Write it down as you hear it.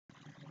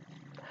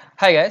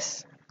Hi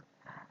guys,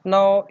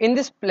 now in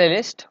this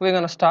playlist we're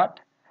gonna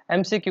start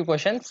MCQ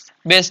questions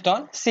based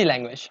on C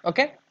language.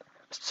 Okay,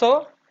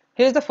 so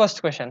here's the first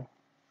question.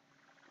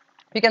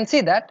 We can see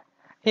that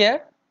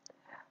here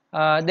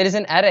there is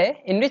an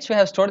array in which we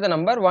have stored the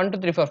number 1 2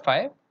 3 4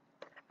 5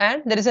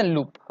 and there is a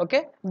loop.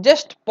 Okay,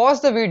 just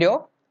pause the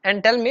video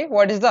and tell me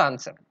what is the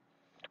answer.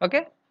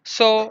 Okay,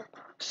 so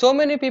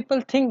many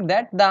people think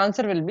that the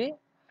answer will be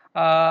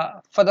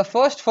for the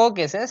first four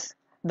cases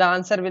the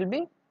answer will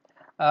be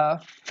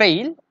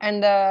fail,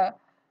 and the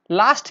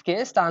last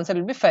case the answer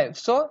will be 5.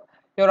 So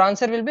your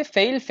answer will be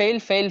fail, fail,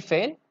 fail,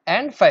 fail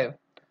and 5.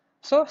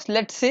 So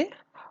let's see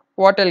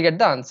what will get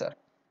the answer.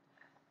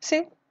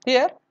 See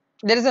here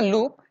there is a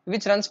loop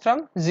which runs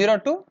from 0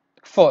 to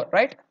 4,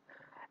 right?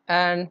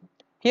 And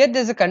here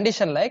there is a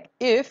condition like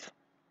if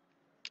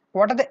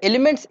what are the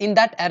elements in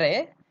that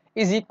array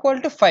is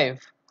equal to 5.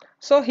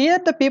 So here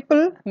the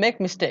people make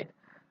mistake.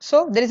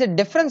 So there is a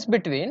difference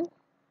between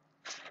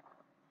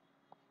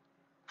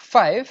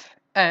 5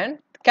 and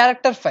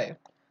character 5.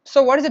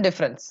 So what is the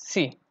difference?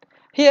 See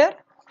here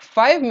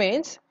 5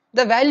 means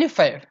the value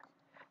 5.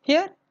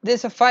 Here there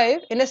is a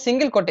 5 in a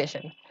single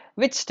quotation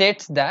which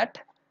states that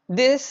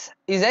this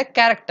is a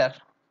character.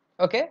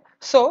 Okay,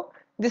 so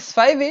this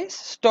 5 is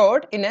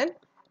stored in an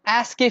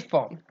ASCII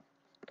form.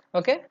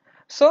 Okay,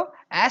 so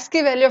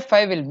ASCII value of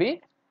 5 will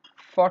be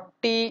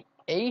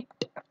 48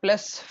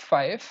 plus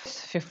 5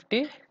 is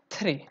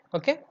 53.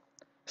 Okay,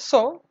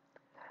 so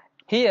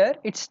here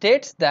it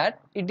states that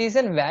it is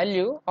a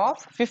value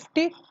of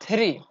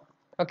 53.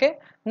 Okay,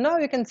 now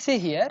you can see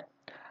here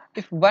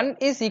if 1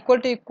 is equal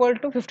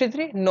to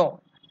 53, no,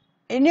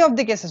 any of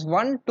the cases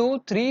 1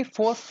 2 3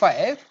 4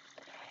 5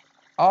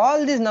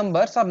 all these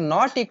numbers are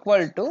not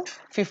equal to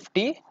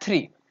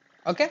 53.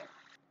 Okay,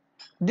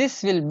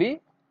 this will be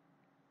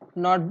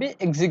not be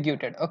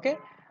executed. Okay,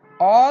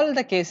 all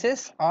the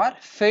cases are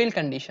fail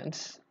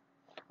conditions.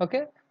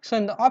 Okay, so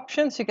in the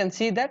options you can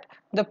see that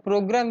the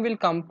program will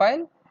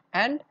compile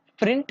and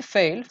print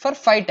fail for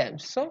 5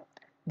 times. So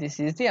this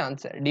is the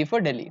answer, D for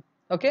Delhi.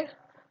 Okay,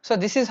 so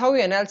this is how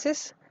we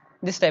analyze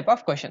this type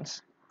of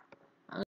questions.